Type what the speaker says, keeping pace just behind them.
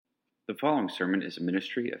The following sermon is a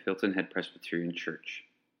ministry of Hilton Head Presbyterian Church.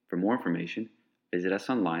 For more information, visit us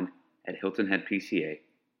online at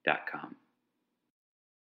hiltonheadpca.com.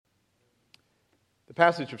 The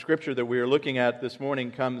passage of Scripture that we are looking at this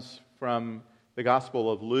morning comes from the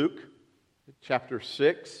Gospel of Luke, chapter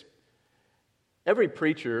 6. Every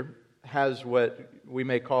preacher has what we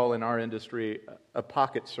may call in our industry a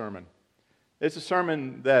pocket sermon. It's a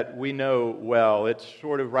sermon that we know well. It's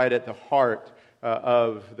sort of right at the heart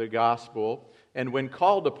of the gospel. And when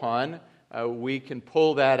called upon, we can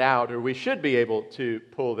pull that out, or we should be able to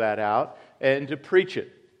pull that out and to preach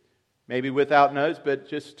it. Maybe without notes, but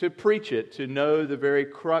just to preach it, to know the very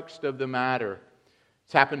crux of the matter.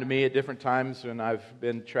 It's happened to me at different times when I've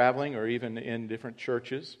been traveling or even in different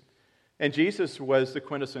churches. And Jesus was the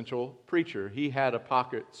quintessential preacher. He had a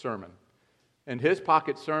pocket sermon. And his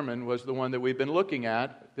pocket sermon was the one that we've been looking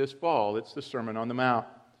at this fall. It's the Sermon on the Mount.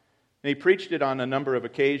 And he preached it on a number of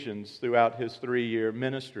occasions throughout his 3-year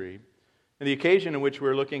ministry. And the occasion in which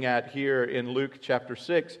we're looking at here in Luke chapter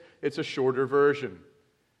 6, it's a shorter version.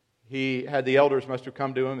 He had the elders must have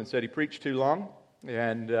come to him and said he preached too long,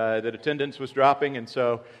 and that attendance was dropping, and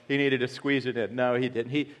so he needed to squeeze it in. No, he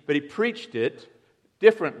didn't. But he preached it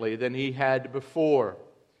differently than he had before.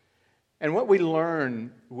 And what we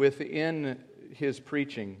learn within his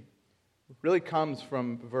preaching really comes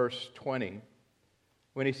from verse 20,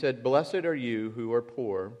 when he said, "Blessed are you who are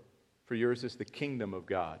poor, for yours is the kingdom of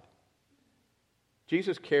God."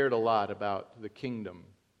 Jesus cared a lot about the kingdom.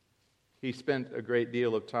 He spent a great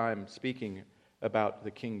deal of time speaking about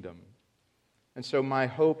the kingdom. And so my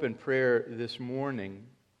hope and prayer this morning,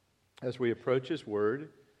 as we approach His Word,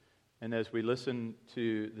 and as we listen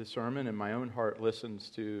to the sermon, and my own heart listens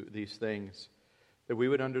to these things, that we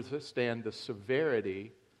would understand the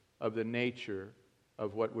severity of the nature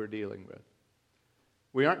of what we're dealing with.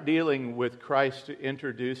 We aren't dealing with Christ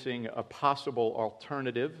introducing a possible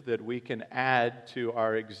alternative that we can add to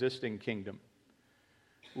our existing kingdom.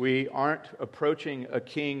 We aren't approaching a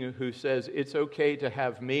king who says, it's okay to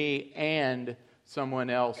have me and someone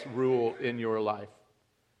else rule in your life.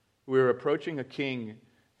 We're approaching a king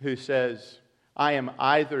who says, I am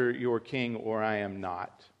either your king or I am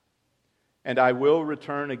not. And I will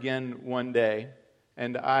return again one day,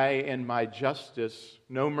 and I, in my justice,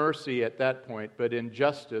 no mercy at that point, but in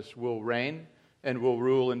justice will reign and will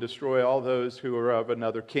rule and destroy all those who are of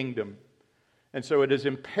another kingdom. And so it is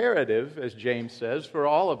imperative, as James says, for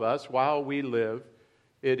all of us, while we live,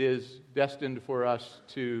 it is destined for us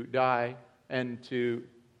to die and to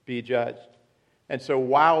be judged. And so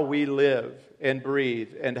while we live and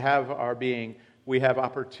breathe and have our being, we have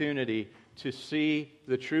opportunity to see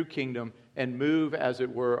the true kingdom and move, as it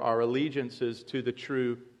were, our allegiances to the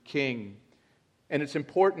true King. And it's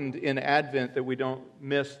important in Advent that we don't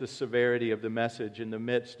miss the severity of the message in the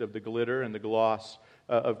midst of the glitter and the gloss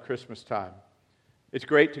of Christmas time. It's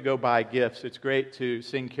great to go buy gifts. It's great to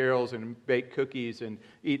sing carols and bake cookies and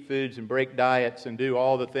eat foods and break diets and do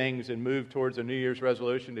all the things and move towards a New Year's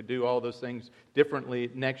resolution to do all those things differently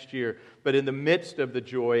next year. But in the midst of the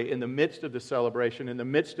joy, in the midst of the celebration, in the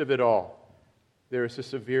midst of it all, there is a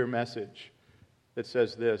severe message that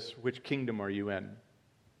says this: which kingdom are you in?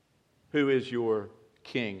 Who is your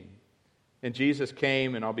king? And Jesus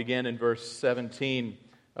came, and I'll begin in verse 17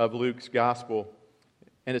 of Luke's gospel.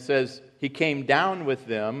 And it says, He came down with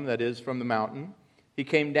them, that is, from the mountain. He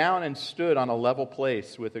came down and stood on a level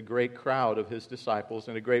place with a great crowd of His disciples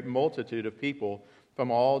and a great multitude of people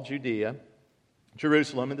from all Judea,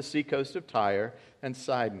 Jerusalem, and the seacoast of Tyre and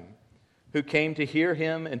Sidon, who came to hear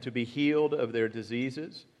Him and to be healed of their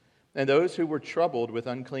diseases. And those who were troubled with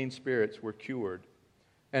unclean spirits were cured.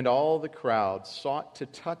 And all the crowd sought to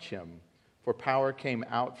touch Him, for power came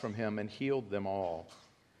out from Him and healed them all.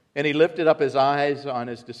 And He lifted up His eyes on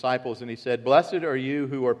His disciples, and He said, Blessed are you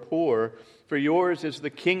who are poor, for yours is the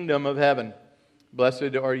kingdom of heaven.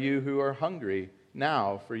 Blessed are you who are hungry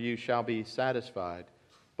now, for you shall be satisfied.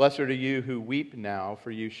 Blessed are you who weep now,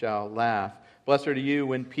 for you shall laugh. Blessed are you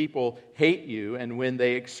when people hate you, and when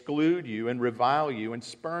they exclude you, and revile you, and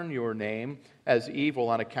spurn your name as evil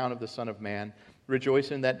on account of the Son of Man.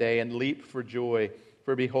 Rejoice in that day, and leap for joy,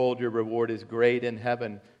 for behold, your reward is great in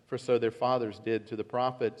heaven, for so their fathers did to the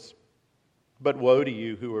prophets. But woe to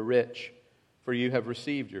you who are rich, for you have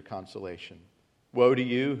received your consolation. Woe to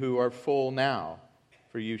you who are full now,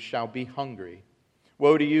 for you shall be hungry.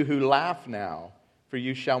 Woe to you who laugh now, for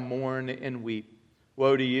you shall mourn and weep.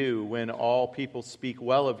 Woe to you when all people speak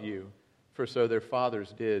well of you, for so their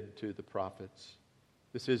fathers did to the prophets.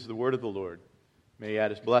 This is the word of the Lord. May He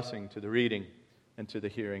add His blessing to the reading and to the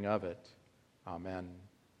hearing of it. Amen.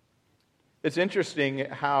 It's interesting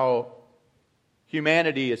how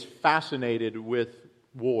Humanity is fascinated with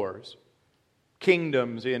wars,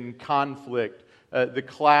 kingdoms in conflict, the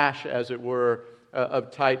clash, as it were,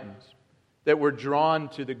 of titans, that we're drawn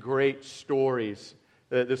to the great stories,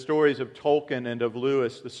 the stories of Tolkien and of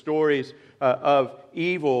Lewis, the stories of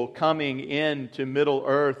evil coming into Middle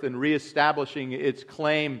Earth and reestablishing its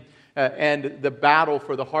claim, and the battle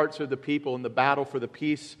for the hearts of the people and the battle for the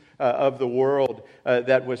peace of the world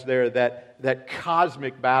that was there, that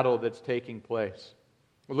cosmic battle that's taking place.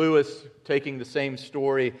 Lewis taking the same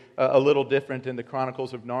story, a little different in the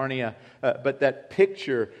Chronicles of Narnia, but that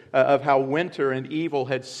picture of how winter and evil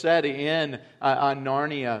had set in on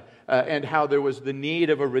Narnia, and how there was the need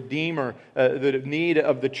of a redeemer, the need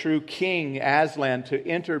of the true king, Aslan, to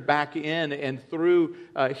enter back in, and through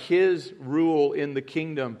his rule in the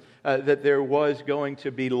kingdom, that there was going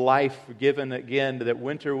to be life given again, that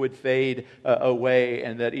winter would fade away,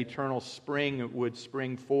 and that eternal spring would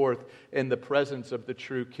spring forth in the presence of the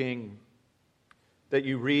true king. That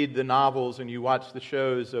you read the novels and you watch the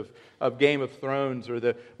shows of Game of Thrones or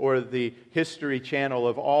the History Channel,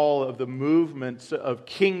 of all of the movements of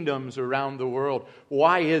kingdoms around the world.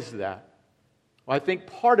 Why is that? Well, I think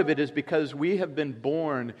part of it is because we have been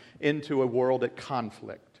born into a world at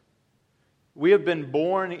conflict. We have been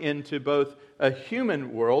born into both a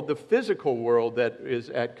human world, the physical world that is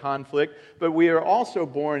at conflict, but we are also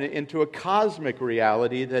born into a cosmic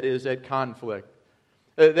reality that is at conflict.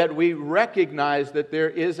 That we recognize that there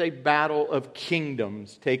is a battle of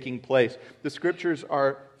kingdoms taking place. The Scriptures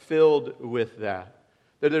are filled with that.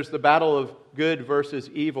 That there's the battle of good versus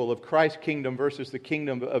evil, of Christ's kingdom versus the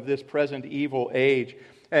kingdom of this present evil age.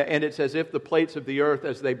 And it's as if the plates of the earth,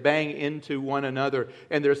 as they bang into one another,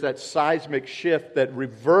 and there's that seismic shift that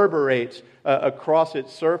reverberates across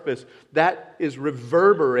its surface, that is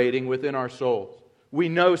reverberating within our souls. We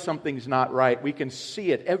know something's not right. We can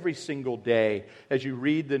see it every single day as you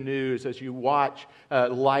read the news, as you watch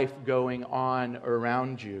life going on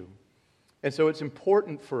around you. And so it's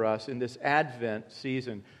important for us in this Advent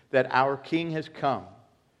season that our King has come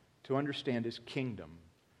to understand His kingdom,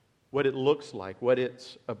 what it looks like, what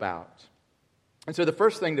it's about. And so the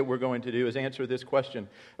first thing that we're going to do is answer this question.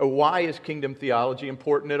 Why is kingdom theology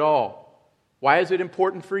important at all? Why is it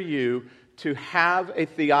important for you to have a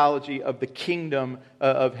theology of the kingdom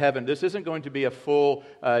of heaven? This isn't going to be a full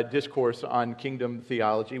discourse on kingdom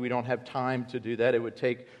theology. We don't have time to do that. It would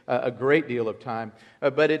take a great deal of time.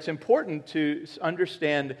 But it's important to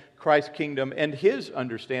understand Christ's kingdom and His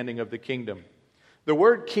understanding of the kingdom. The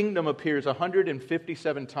word kingdom appears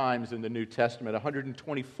 157 times in the New Testament.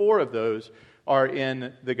 124 of those are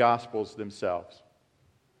in the Gospels themselves.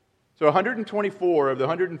 So 124 of the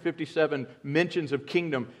 157 mentions of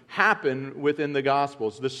kingdom happen within the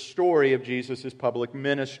Gospels, the story of Jesus' public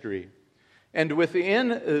ministry. And within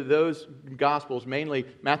those Gospels, mainly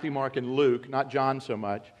Matthew, Mark, and Luke, not John so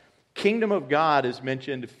much, kingdom of God is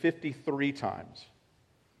mentioned 53 times.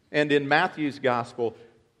 And in Matthew's Gospel,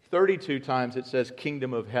 32 times it says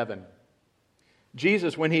kingdom of heaven.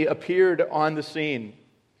 Jesus, when He appeared on the scene,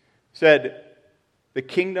 said, "The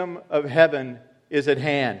kingdom of heaven is at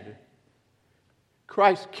hand."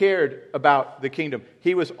 Christ cared about the kingdom.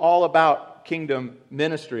 He was all about kingdom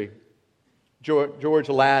ministry. George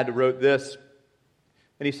Ladd wrote this,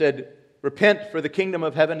 and he said, "Repent, for the kingdom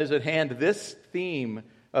of heaven is at hand." This theme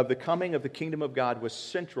of the coming of the kingdom of God was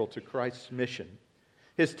central to Christ's mission.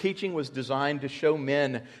 His teaching was designed to show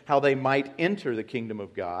men how they might enter the kingdom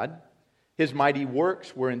of God. His mighty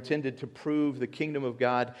works were intended to prove the kingdom of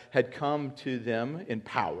God had come to them in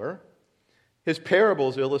power. His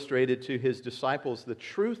parables illustrated to His disciples the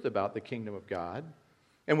truth about the kingdom of God.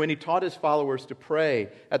 And when He taught His followers to pray,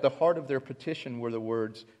 at the heart of their petition were the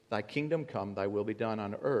words, "Thy kingdom come, Thy will be done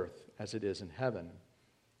on earth as it is in heaven."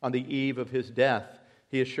 On the eve of His death,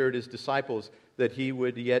 He assured His disciples that He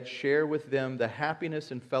would yet share with them the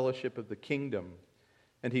happiness and fellowship of the kingdom.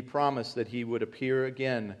 And He promised that He would appear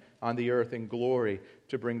again on the earth in glory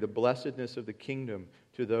to bring the blessedness of the kingdom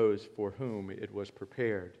to those for whom it was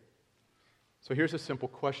prepared. So here's a simple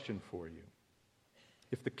question for you.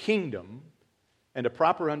 If the kingdom and a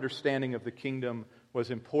proper understanding of the kingdom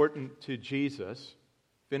was important to Jesus,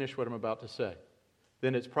 finish what I'm about to say,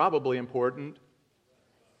 then it's probably important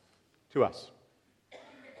to us.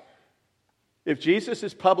 If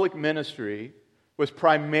Jesus' public ministry was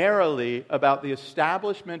primarily about the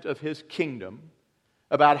establishment of His kingdom,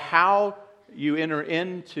 about how you enter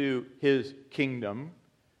into His kingdom,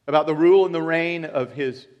 about the rule and the reign of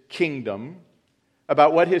His kingdom,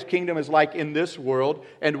 about what His kingdom is like in this world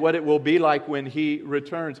and what it will be like when He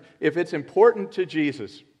returns, if it's important to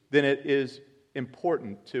Jesus, then it is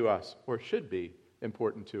important to us, or should be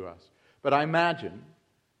important to us. But I imagine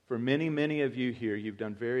for many, many of you here, you've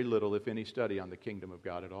done very little, if any, study on the kingdom of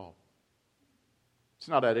God at all. It's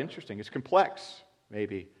not that interesting. It's complex,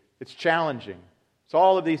 maybe. It's challenging. It's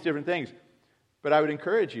all of these different things. But I would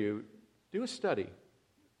encourage you, do a study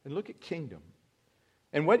and look at kingdom.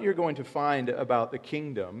 And what you're going to find about the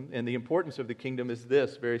kingdom and the importance of the kingdom is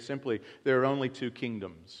this, very simply. There are only two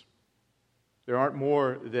kingdoms. There aren't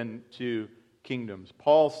more than two kingdoms.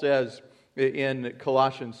 Paul says in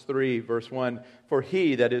Colossians 3, verse 1, "For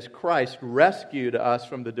he, that is Christ, rescued us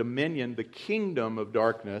from the dominion, the kingdom of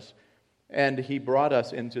darkness, and he brought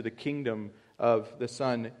us into the kingdom of the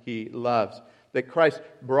Son he loves." That Christ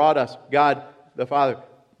brought us, God the Father,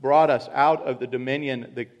 brought us out of the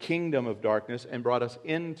dominion, the kingdom of darkness, and brought us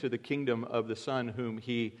into the kingdom of the Son whom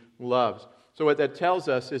he loves. So what that tells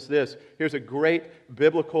us is this. Here's a great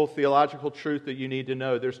biblical theological truth that you need to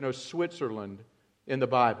know. There's no Switzerland in the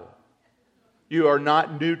Bible. You are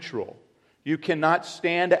not neutral. You cannot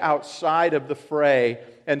stand outside of the fray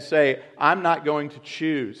and say, I'm not going to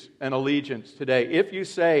choose an allegiance today. If you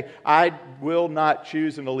say, I will not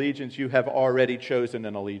choose an allegiance, you have already chosen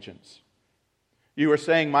an allegiance. You are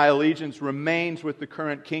saying, my allegiance remains with the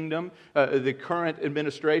current kingdom, the current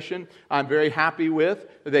administration I'm very happy with.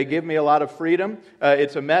 They give me a lot of freedom.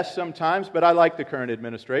 It's a mess sometimes, but I like the current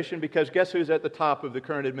administration because guess who's at the top of the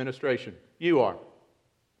current administration? You are.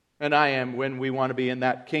 And I am when we want to be in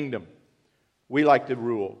that kingdom. We like to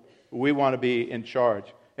rule. We want to be in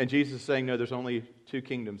charge. And Jesus is saying, no, there's only two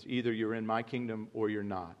kingdoms. Either you're in my kingdom or you're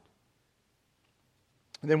not.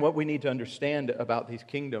 And then what we need to understand about these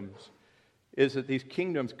kingdoms is that these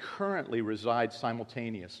kingdoms currently reside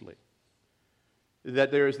simultaneously.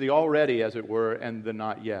 That there is the already, as it were, and the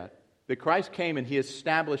not yet. That Christ came and He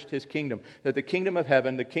established His kingdom. That the kingdom of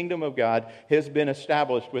heaven, the kingdom of God, has been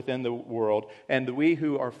established within the world. And we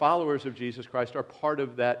who are followers of Jesus Christ are part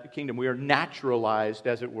of that kingdom. We are naturalized,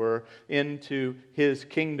 as it were, into His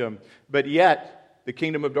kingdom. But yet, the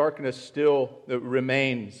kingdom of darkness still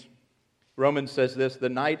remains. Romans says this, the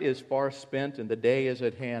night is far spent and the day is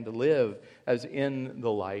at hand. Live as in the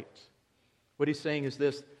light. What he's saying is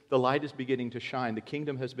this, the light is beginning to shine. The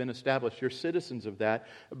kingdom has been established. You're citizens of that,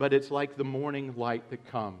 but it's like the morning light that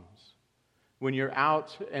comes. When you're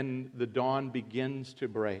out and the dawn begins to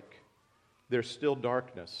break, there's still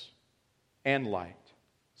darkness and light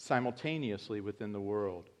simultaneously within the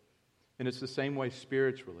world. And it's the same way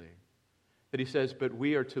spiritually. That he says, but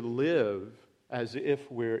we are to live as if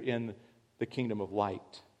we're in the kingdom of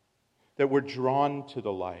light, that we're drawn to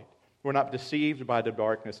the light. We're not deceived by the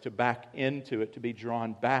darkness to back into it, to be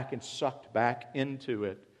drawn back and sucked back into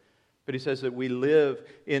it. But he says that we live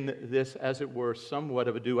in this, as it were, somewhat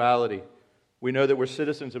of a duality. We know that we're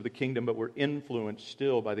citizens of the kingdom, but we're influenced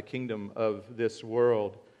still by the kingdom of this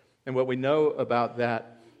world. And what we know about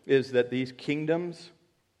that is that these kingdoms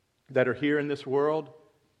that are here in this world,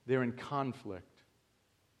 they're in conflict.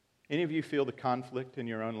 Any of you feel the conflict in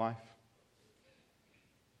your own life?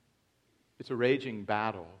 It's a raging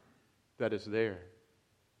battle that is there.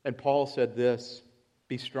 And Paul said this,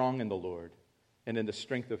 be strong in the Lord and in the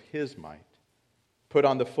strength of His might. Put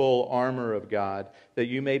on the full armor of God that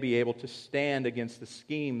you may be able to stand against the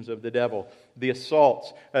schemes of the devil, the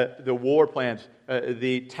assaults, the war plans,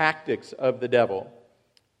 the tactics of the devil.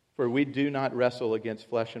 For we do not wrestle against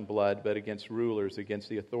flesh and blood, but against rulers, against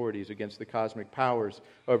the authorities, against the cosmic powers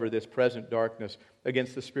over this present darkness,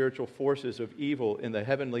 against the spiritual forces of evil in the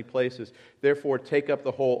heavenly places. Therefore, take up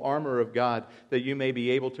the whole armor of God, that you may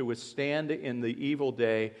be able to withstand in the evil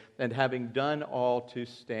day, and having done all to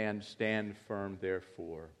stand, stand firm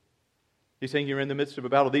therefore. He's saying you're in the midst of a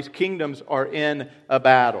battle. These kingdoms are in a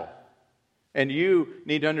battle. And you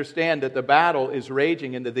need to understand that the battle is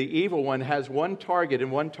raging and that the evil one has one target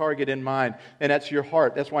and one target in mind, and that's your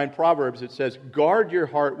heart. That's why in Proverbs it says, guard your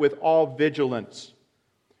heart with all vigilance.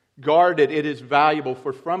 Guard it, it is valuable,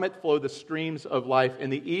 for from it flow the streams of life.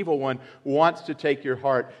 And the evil one wants to take your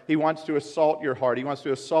heart. He wants to assault your heart. He wants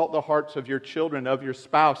to assault the hearts of your children, of your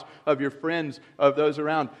spouse, of your friends, of those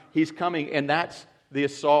around. He's coming, and that's the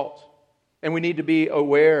assault. And we need to be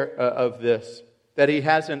aware of this. That he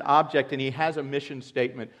has an object and he has a mission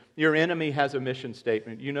statement. Your enemy has a mission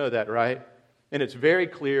statement. You know that, right? And it's very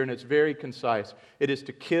clear and it's very concise. It is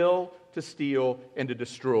to kill, to steal, and to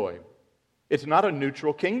destroy. It's not a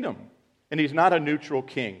neutral kingdom. And he's not a neutral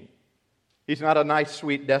king. He's not a nice,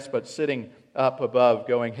 sweet despot sitting up above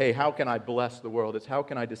going, hey, how can I bless the world? It's how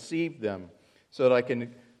can I deceive them so that I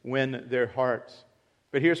can win their hearts?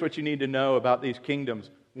 But here's what you need to know about these kingdoms.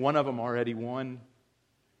 One of them already won.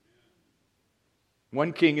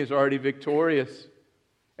 One king is already victorious.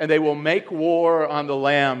 And they will make war on the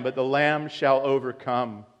Lamb, but the Lamb shall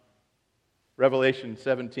overcome. Revelation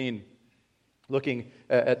 17, looking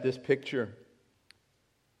at this picture.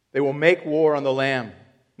 They will make war on the Lamb,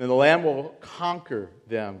 and the Lamb will conquer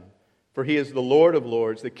them. For he is the Lord of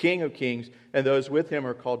lords, the King of kings, and those with him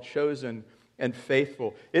are called chosen and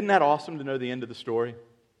faithful. Isn't that awesome to know the end of the story?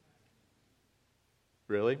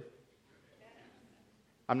 Really?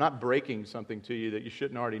 I'm not breaking something to you that you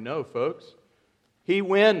shouldn't already know, folks. He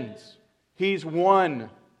wins. He's won.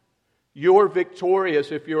 You're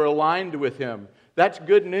victorious if you're aligned with him. That's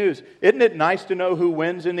good news. Isn't it nice to know who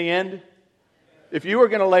wins in the end? If you were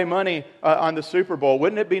going to lay money on the Super Bowl,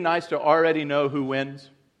 wouldn't it be nice to already know who wins?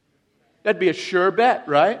 That'd be a sure bet,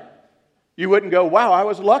 right? You wouldn't go, wow, I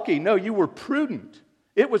was lucky. No, you were prudent.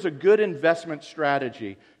 It was a good investment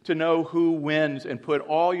strategy to know who wins and put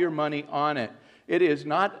all your money on it. It is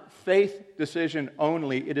not faith decision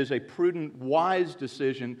only. It is a prudent, wise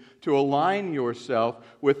decision to align yourself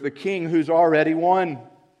with the King who's already won.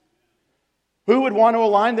 Who would want to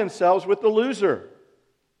align themselves with the loser?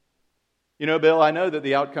 You know, Bill, I know that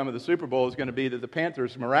the outcome of the Super Bowl is going to be that the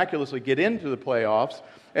Panthers miraculously get into the playoffs,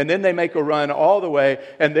 and then they make a run all the way,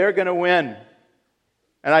 and they're going to win.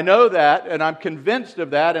 And I know that, and I'm convinced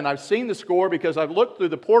of that, and I've seen the score because I've looked through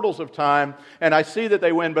the portals of time, and I see that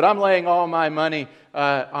they win, but I'm laying all my money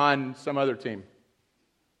on some other team.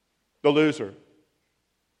 The loser.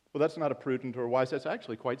 Well, that's not a prudent or wise. That's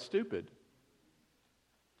actually quite stupid.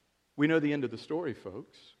 We know the end of the story,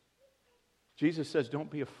 folks. Jesus says, don't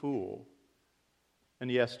be a fool. And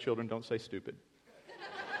yes, children, don't say stupid.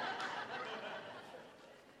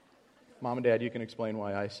 Mom and Dad, you can explain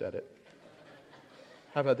why I said it.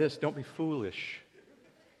 How about this? Don't be foolish.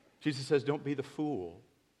 Jesus says, don't be the fool.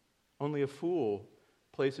 Only a fool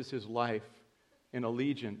places his life in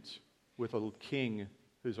allegiance with a king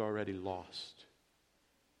who's already lost.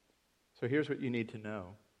 So here's what you need to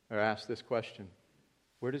know, or ask this question.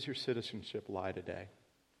 Where does your citizenship lie today?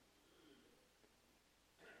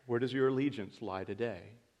 Where does your allegiance lie today?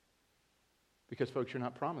 Because, folks, you're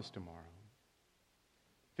not promised tomorrow.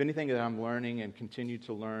 If anything that I'm learning and continue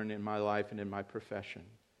to learn in my life and in my profession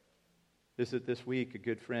is that this week a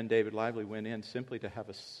good friend, David Lively, went in simply to have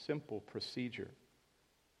a simple procedure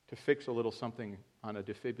to fix a little something on a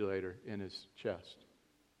defibrillator in his chest.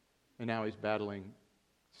 And now he's battling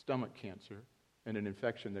stomach cancer and an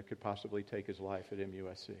infection that could possibly take his life at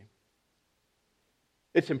MUSC.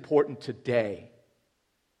 It's important today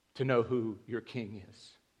to know who your king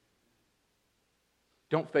is.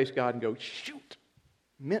 Don't face God and go, shoot,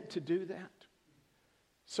 meant to do that.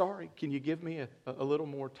 Sorry, can you give me a little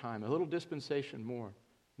more time, a little dispensation more?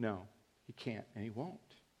 No, he can't and he won't.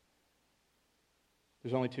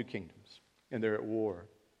 There's only two kingdoms, and they're at war.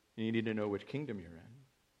 And you need to know which kingdom you're in.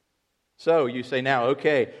 So you say now,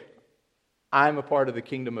 okay, I'm a part of the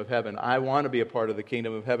kingdom of heaven. I want to be a part of the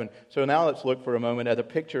kingdom of heaven. So now let's look for a moment at a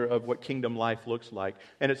picture of what kingdom life looks like.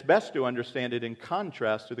 And it's best to understand it in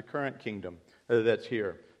contrast to the current kingdom that's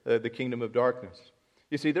here, the kingdom of darkness.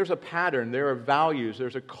 You see, there's a pattern, there are values,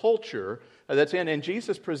 there's a culture that's in, and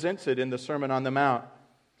Jesus presents it in the Sermon on the Mount.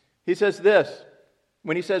 He says this,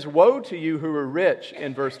 when he says, woe to you who are rich,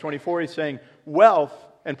 in verse 24, he's saying, wealth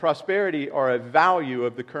and prosperity are a value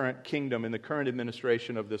of the current kingdom and the current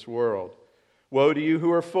administration of this world. Woe to you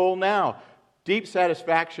who are full now. Deep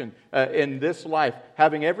satisfaction in this life,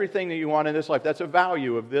 having everything that you want in this life, that's a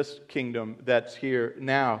value of this kingdom that's here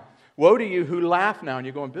now. Woe to you who laugh now. And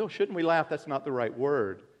you're going, Bill, shouldn't we laugh? That's not the right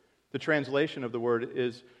word. The translation of the word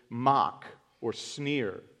is mock or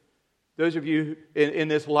sneer. Those of you in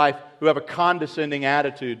this life who have a condescending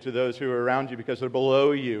attitude to those who are around you because they're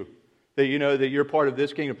below you, that you know that you're part of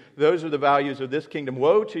this kingdom. Those are the values of this kingdom.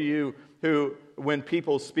 Woe to you who, when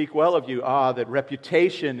people speak well of you, that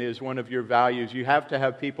reputation is one of your values. You have to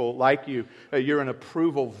have people like you. You're an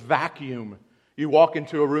approval vacuum. You walk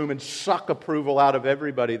into a room and suck approval out of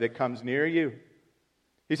everybody that comes near you.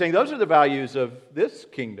 He's saying those are the values of this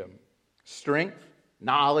kingdom. Strength,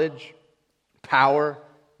 knowledge, power,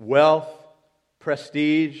 wealth,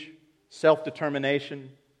 prestige, self-determination,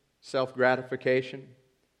 self-gratification.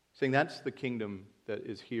 Saying that's the kingdom that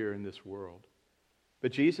is here in this world.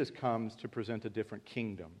 But Jesus comes to present a different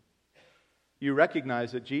kingdom. You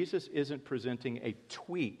recognize that Jesus isn't presenting a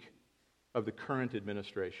tweak of the current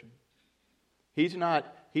administration. He's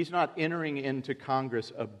not entering into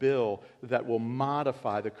Congress a bill that will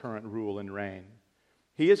modify the current rule and reign.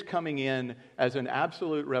 He is coming in as an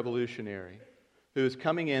absolute revolutionary who is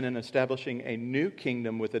coming in and establishing a new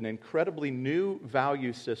kingdom with an incredibly new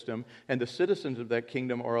value system, and the citizens of that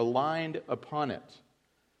kingdom are aligned upon it.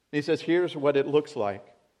 And he says, here's what it looks like.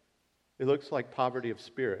 It looks like poverty of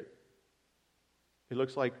spirit. It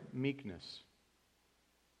looks like meekness.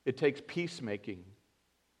 It takes peacemaking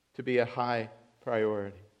to be a high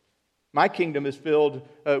priority. My kingdom is filled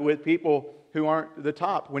with people who aren't the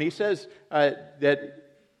top. When he says that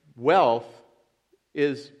wealth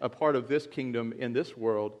is a part of this kingdom in this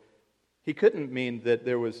world, he couldn't mean that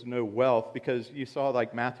there was no wealth, because you saw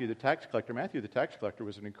like Matthew the tax collector. Matthew the tax collector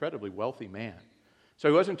was an incredibly wealthy man. So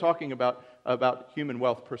he wasn't talking about human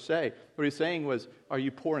wealth per se. What he's saying was, are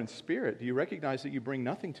you poor in spirit? Do you recognize that you bring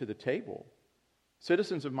nothing to the table?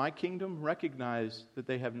 Citizens of my kingdom recognize that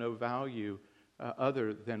they have no value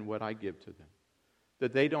other than what I give to them.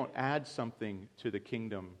 That they don't add something to the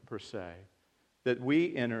kingdom per se. That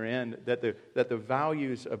we enter in, that the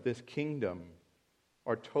values of this kingdom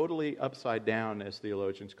are totally upside down, as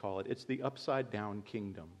theologians call it. It's the upside down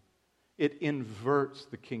kingdom. It inverts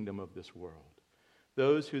the kingdom of this world.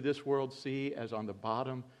 Those who this world see as on the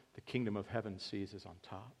bottom, the kingdom of heaven sees as on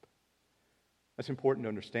top. That's important to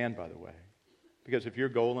understand, by the way. Because if your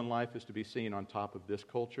goal in life is to be seen on top of this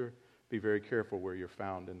culture, be very careful where you're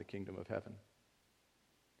found in the kingdom of heaven.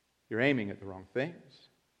 You're aiming at the wrong things.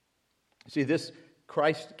 See, this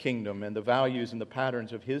Christ kingdom and the values and the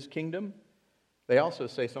patterns of his kingdom, they also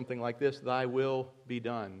say something like this: thy will be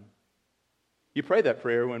done. You pray that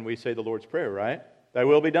prayer when we say the Lord's Prayer, right? Thy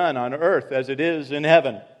will be done on earth as it is in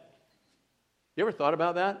heaven. You ever thought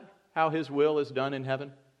about that? How his will is done in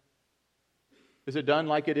heaven? Is it done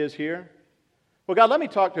like it is here? Well, God, let me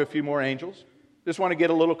talk to a few more angels. Just want to get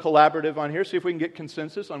a little collaborative on here, see if we can get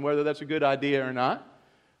consensus on whether that's a good idea or not.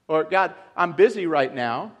 Or, God, I'm busy right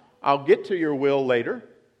now. I'll get to your will later.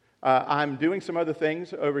 I'm doing some other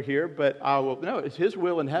things over here, but I will. No, it's his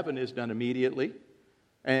will in heaven is done immediately,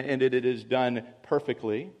 and it is done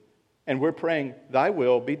perfectly. And we're praying, thy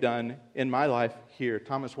will be done in my life here.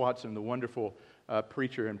 Thomas Watson, the wonderful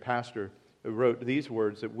preacher and pastor, wrote these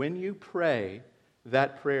words, that when you pray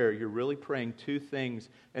that prayer, you're really praying two things.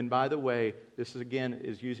 And by the way, this is again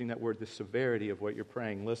is using that word, the severity of what you're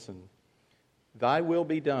praying. Listen. Thy will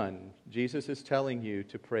be done. Jesus is telling you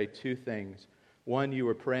to pray two things. One, you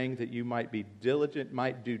are praying that you might be diligent,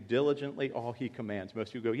 might do diligently all he commands. Most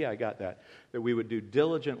of you go, yeah, I got that. That we would do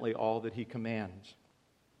diligently all that he commands.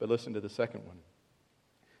 But listen to the second one.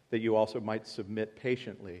 That you also might submit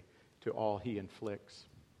patiently to all he inflicts.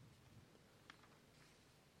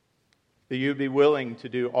 That you would be willing to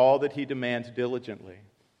do all that he demands diligently.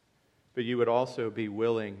 But you would also be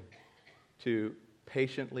willing to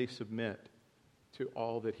patiently submit to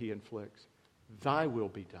all that he inflicts. Thy will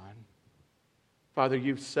be done. Father,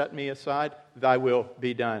 you've set me aside. Thy will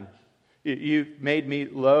be done. You've made me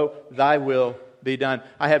low. Thy will be done.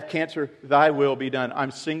 I have cancer. Thy will be done.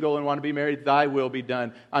 I'm single and want to be married. Thy will be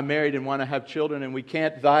done. I'm married and want to have children and we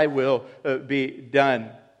can't. Thy will be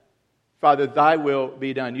done. Father, thy will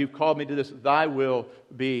be done. You've called me to this. Thy will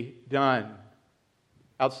be done.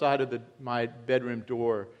 Outside of my bedroom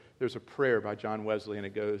door, there's a prayer by John Wesley, and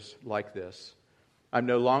it goes like this. I'm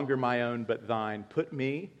no longer my own, but thine. Put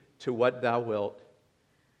me to what thou wilt.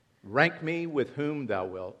 Rank me with whom thou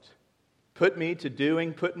wilt. Put me to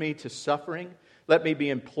doing, put me to suffering. Let me be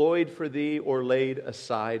employed for thee or laid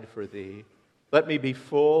aside for thee. Let me be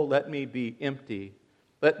full, let me be empty.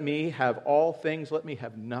 Let me have all things, let me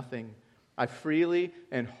have nothing. I freely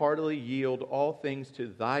and heartily yield all things to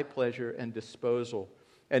thy pleasure and disposal.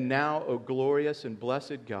 And now, O glorious and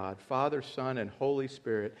blessed God, Father, Son, and Holy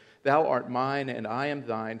Spirit, thou art mine and I am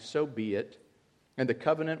thine, so be it. And the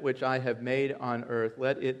covenant which I have made on earth,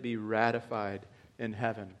 let it be ratified in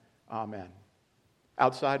heaven. Amen.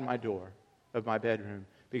 Outside my door of my bedroom,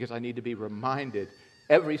 because I need to be reminded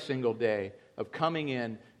every single day of coming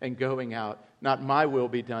in and going out. Not my will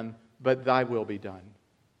be done, but thy will be done.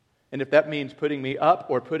 And if that means putting me up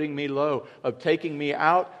or putting me low, of taking me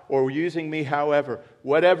out or using me however,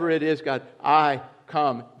 whatever it is, God, I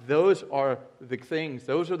come. Those are the things,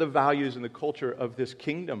 those are the values and the culture of this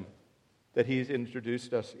kingdom that he's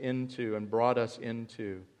introduced us into and brought us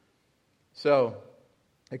into. So,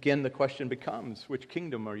 again, the question becomes, which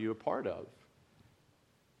kingdom are you a part of?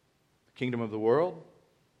 The kingdom of the world,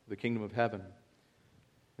 the kingdom of heaven?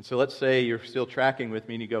 And so let's say you're still tracking with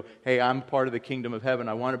me and you go, hey, I'm part of the kingdom of heaven.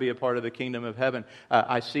 I want to be a part of the kingdom of heaven.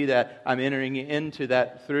 I see that. I'm entering into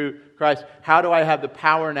that through Christ. How do I have the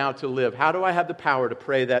power now to live? How do I have the power to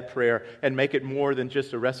pray that prayer and make it more than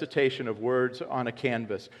just a recitation of words on a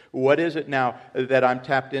canvas? What is it now that I'm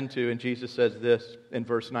tapped into? And Jesus says this in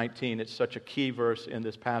verse 19. It's such a key verse in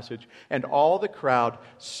this passage. And all the crowd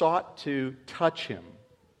sought to touch him,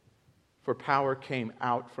 for power came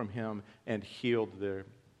out from him and healed their.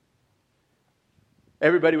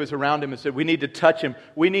 Everybody was around him and said, we need to touch him.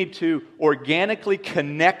 We need to organically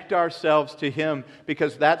connect ourselves to him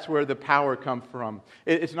because that's where the power comes from.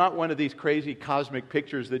 It's not one of these crazy cosmic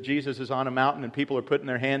pictures that Jesus is on a mountain and people are putting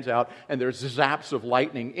their hands out and there's zaps of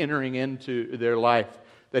lightning entering into their life.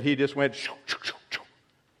 That he just went, shoo, shoo, shoo, shoo.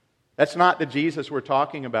 That's not the Jesus we're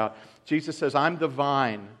talking about. Jesus says, I'm the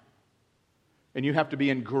vine. And you have to be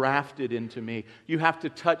engrafted into me. You have to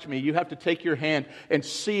touch me. You have to take your hand and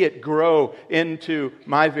see it grow into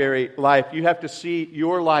my very life. You have to see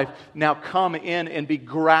your life now come in and be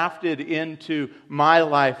grafted into my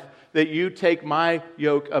life. That you take my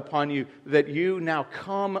yoke upon you. That you now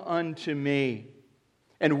come unto me.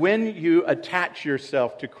 And when you attach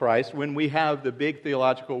yourself to Christ, when we have the big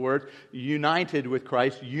theological word, united with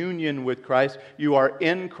Christ, union with Christ, you are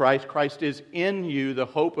in Christ. Christ is in you, the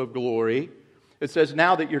hope of glory. It says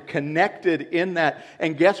now that you're connected in that.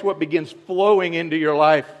 And guess what begins flowing into your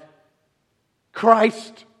life?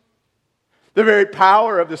 Christ. The very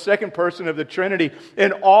power of the second person of the Trinity.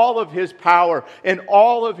 In all of His power. In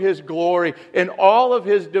all of His glory. In all of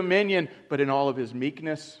His dominion. But in all of His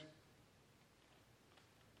meekness.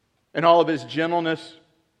 In all of His gentleness.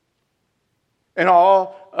 And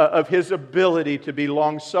all of His ability to be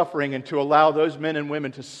long-suffering and to allow those men and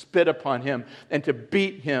women to spit upon Him and to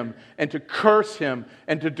beat Him and to curse Him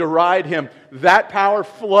and to deride Him. That power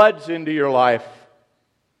floods into your life.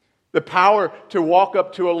 The power to walk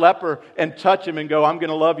up to a leper and touch him and go, I'm going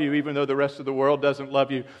to love you even though the rest of the world doesn't love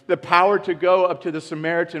you. The power to go up to the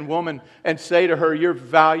Samaritan woman and say to her, you're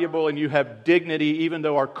valuable and you have dignity even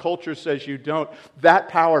though our culture says you don't. That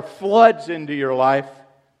power floods into your life.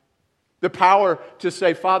 The power to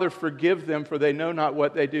say, Father, forgive them for they know not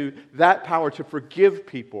what they do. That power to forgive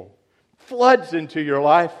people floods into your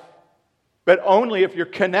life. But only if you're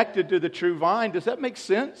connected to the true vine. Does that make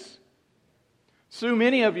sense? So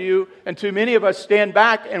many of you and too many of us stand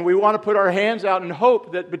back and we want to put our hands out and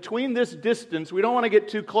hope that between this distance, we don't want to get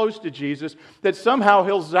too close to Jesus, that somehow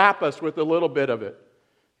He'll zap us with a little bit of it.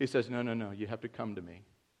 He says, no, you have to come to me.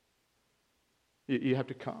 You have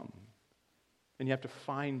to come. And you have to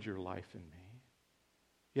find your life in me.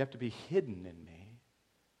 You have to be hidden in me.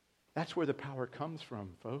 That's where the power comes from,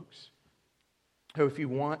 folks. So if you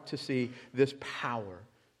want to see this power,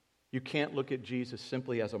 you can't look at Jesus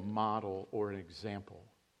simply as a model or an example.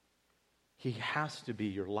 He has to be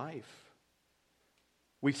your life.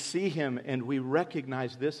 We see Him and we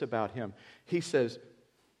recognize this about Him. He says,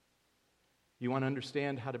 you want to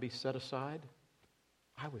understand how to be set aside?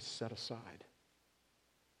 I was set aside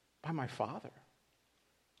by my Father.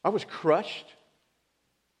 I was crushed.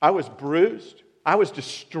 I was bruised. I was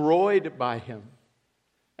destroyed by Him.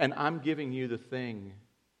 And I'm giving you the thing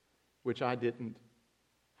which I didn't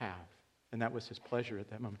have. And that was His pleasure at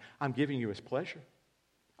that moment. I'm giving you His pleasure.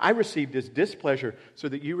 I received His displeasure so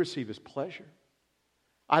that you receive His pleasure.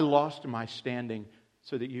 I lost my standing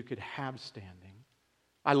so that you could have standing.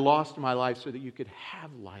 I lost my life so that you could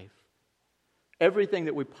have life. Everything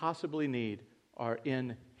that we possibly need are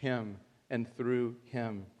in Him and through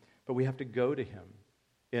Him. But we have to go to Him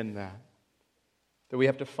in that. That we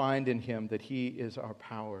have to find in Him that He is our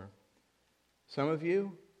power. Some of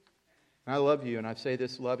you, and I love you, and I say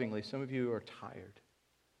this lovingly, some of you are tired.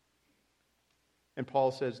 And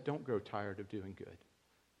Paul says, don't grow tired of doing good.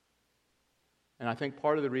 And I think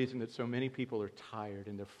part of the reason that so many people are tired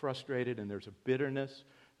and they're frustrated and there's a bitterness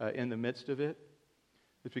in the midst of it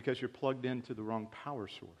is because you're plugged into the wrong power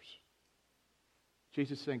source.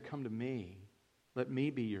 Jesus is saying, come to me. Let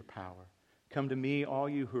me be your power. Come to me, all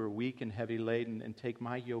you who are weak and heavy laden, and take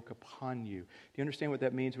my yoke upon you. Do you understand what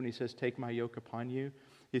that means when He says, take my yoke upon you?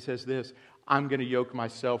 He says this, I'm going to yoke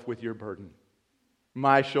myself with your burden.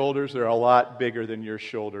 My shoulders are a lot bigger than your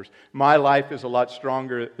shoulders. My life is a lot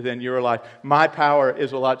stronger than your life. My power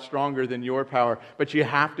is a lot stronger than your power. But you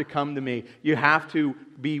have to come to me. You have to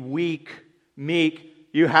be weak, meek.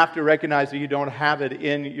 You have to recognize that you don't have it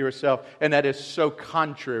in yourself. And that is so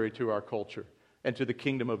contrary to our culture and to the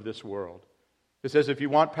kingdom of this world. It says if you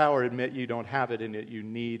want power, admit you don't have it and that you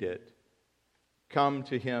need it. Come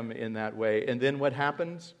to Him in that way. And then what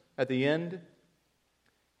happens at the end?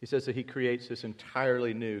 He says that He creates this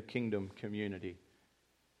entirely new kingdom community.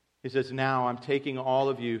 He says, now I'm taking all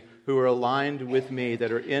of you who are aligned with me,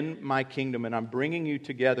 that are in my kingdom, and I'm bringing you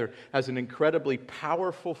together as an incredibly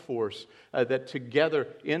powerful force that together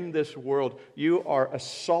in this world, you are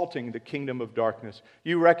assaulting the kingdom of darkness.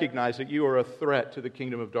 You recognize that you are a threat to the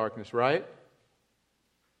kingdom of darkness, right?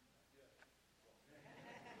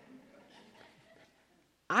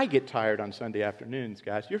 I get tired on Sunday afternoons,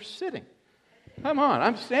 guys. You're sitting. Come on,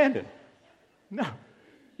 I'm standing. No.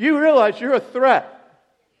 You realize you're a threat.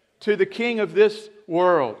 to the king of this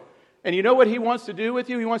world. And you know what he wants to do with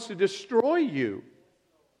you? He wants to destroy you.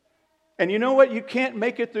 And you know what? You can't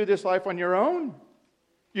make it through this life on your own.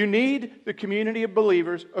 You need the community of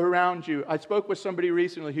believers around you. I spoke with somebody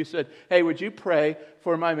recently who said, hey, would you pray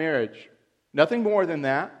for my marriage? Nothing more than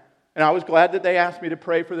that. And I was glad that they asked me to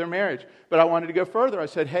pray for their marriage. But I wanted to go further. I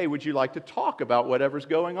said, hey, would you like to talk about whatever's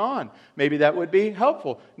going on? Maybe that would be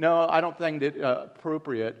helpful. No, I don't think it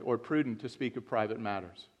appropriate or prudent to speak of private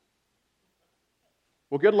matters.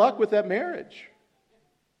 Well, good luck with that marriage.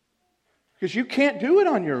 Because you can't do it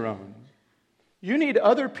on your own. You need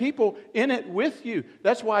other people in it with you.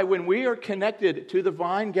 That's why when we are connected to the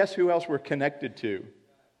vine, guess who else we're connected to?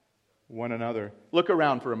 One another. Look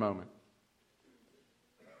around for a moment.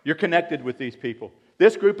 You're connected with these people.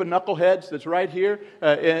 This group of knuckleheads that's right here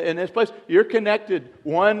in this place, you're connected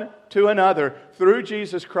one to another through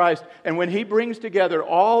Jesus Christ. And when He brings together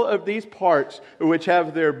all of these parts, which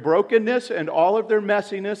have their brokenness and all of their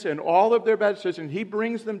messiness and all of their bad decisions, He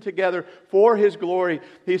brings them together for His glory.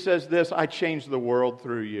 He says this, I changed the world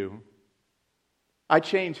through you. I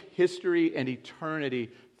changed history and eternity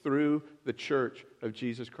through the church of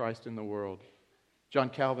Jesus Christ in the world. John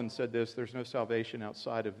Calvin said this, there's no salvation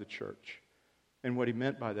outside of the church. And what he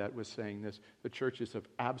meant by that was saying this, the church is of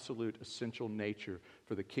absolute essential nature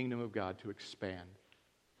for the kingdom of God to expand.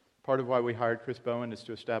 Part of why we hired Chris Bowen is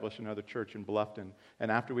to establish another church in Bluffton.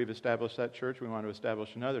 And after we've established that church, we want to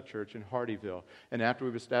establish another church in Hardyville. And after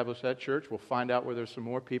we've established that church, we'll find out where there's some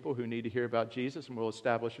more people who need to hear about Jesus, and we'll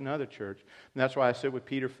establish another church. And that's why I sit with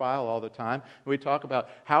Peter File all the time. And we talk about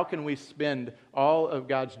how can we spend all of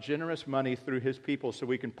God's generous money through His people so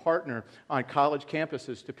we can partner on college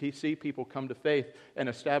campuses to see people come to faith and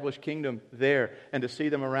establish kingdom there, and to see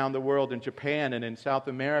them around the world in Japan and in South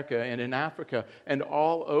America and in Africa and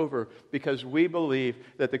all over. Because we believe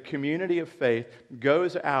that the community of faith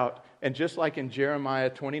goes out, and just like in Jeremiah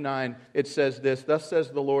 29, it says this, thus says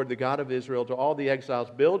the Lord, the God of Israel, to all the exiles,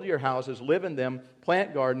 build your houses, live in them,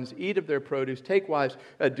 plant gardens, eat of their produce, take wives,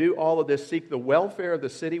 do all of this, seek the welfare of the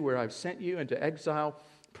city where I've sent you into exile,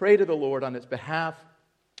 pray to the Lord on its behalf,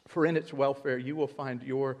 for in its welfare you will find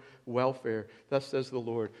your welfare. Thus says the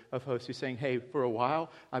Lord of hosts. He's saying, hey, for a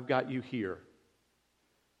while, I've got you here.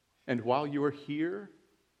 And while you're here,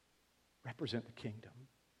 represent the kingdom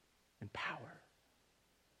in power.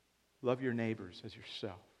 Love your neighbors as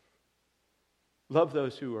yourself. Love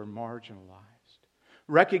those who are marginalized.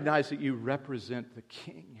 Recognize that you represent the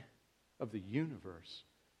King of the universe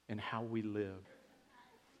in how we live.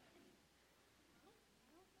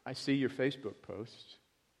 I see your Facebook posts,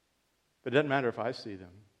 but it doesn't matter if I see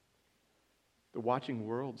them. The watching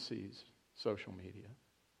world sees social media.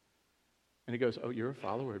 And it goes, oh, you're a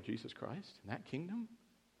follower of Jesus Christ in that kingdom?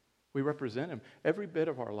 We represent Him. Every bit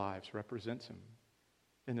of our lives represents Him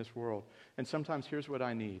in this world. And sometimes here's what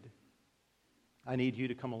I need. I need you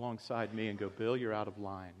to come alongside me and go, Bill, you're out of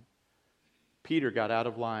line. Peter got out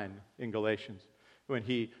of line in Galatians when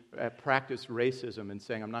he practiced racism and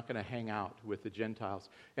saying, I'm not going to hang out with the Gentiles.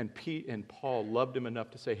 And Pete and Paul loved him enough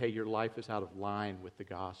to say, hey, your life is out of line with the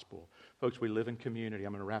gospel. Folks, we live in community.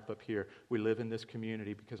 I'm going to wrap up here. We live in this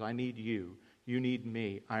community because I need you. You need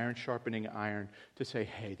me, iron sharpening iron, to say,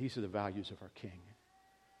 hey, these are the values of our King.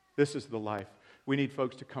 This is the life. We need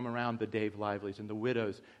folks to come around the Dave Lively's and the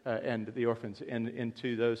widows and the orphans and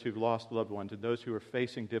to those who've lost loved ones and those who are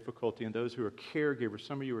facing difficulty and those who are caregivers.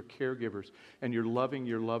 Some of you are caregivers and you're loving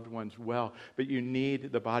your loved ones well, but you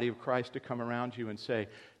need the body of Christ to come around you and say,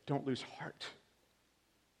 don't lose heart.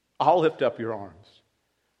 I'll lift up your arms.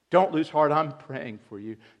 Don't lose heart. I'm praying for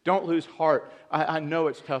you. Don't lose heart. I know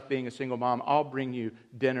it's tough being a single mom. I'll bring you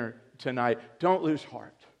dinner tonight. Don't lose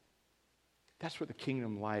heart. That's what the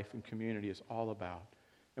kingdom life and community is all about.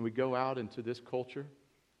 And we go out into this culture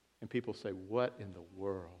and people say, what in the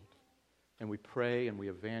world? And we pray and we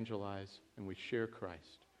evangelize and we share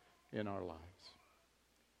Christ in our lives.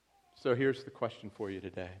 So here's the question for you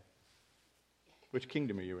today. Which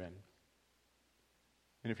kingdom are you in?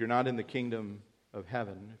 And if you're not in the kingdom of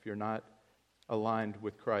heaven, if you're not aligned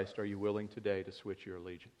with Christ, are you willing today to switch your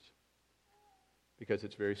allegiance? Because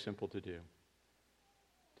it's very simple to do.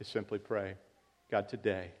 To simply pray, God,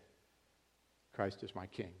 today, Christ is my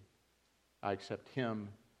King. I accept Him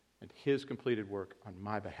and His completed work on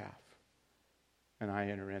my behalf. And I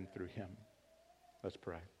enter in through Him. Let's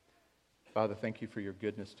pray. Father, thank you for your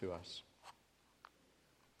goodness to us.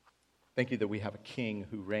 Thank you that we have a King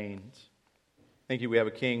who reigns. Thank you we have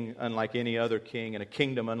a King unlike any other king and a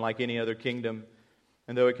kingdom unlike any other kingdom.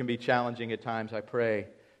 And though it can be challenging at times, I pray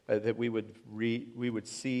that we would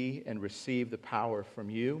see and receive the power from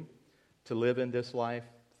you to live in this life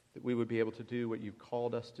that we would be able to do what you've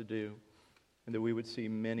called us to do, and that we would see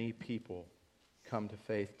many people come to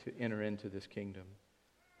faith to enter into this kingdom.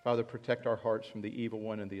 Father, protect our hearts from the evil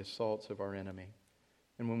one and the assaults of our enemy.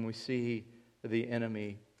 And when we see the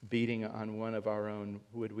enemy beating on one of our own,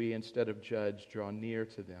 would we, instead of judge, draw near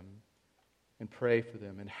to them and pray for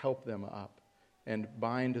them and help them up and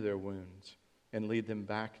bind their wounds and lead them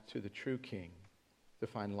back to the true King to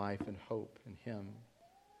find life and hope in Him.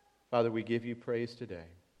 Father, we give you praise today,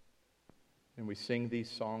 and we sing these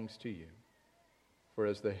songs to you. For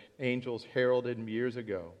as the angels heralded years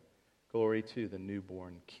ago, glory to the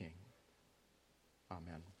newborn King.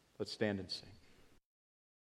 Amen. Let's stand and sing.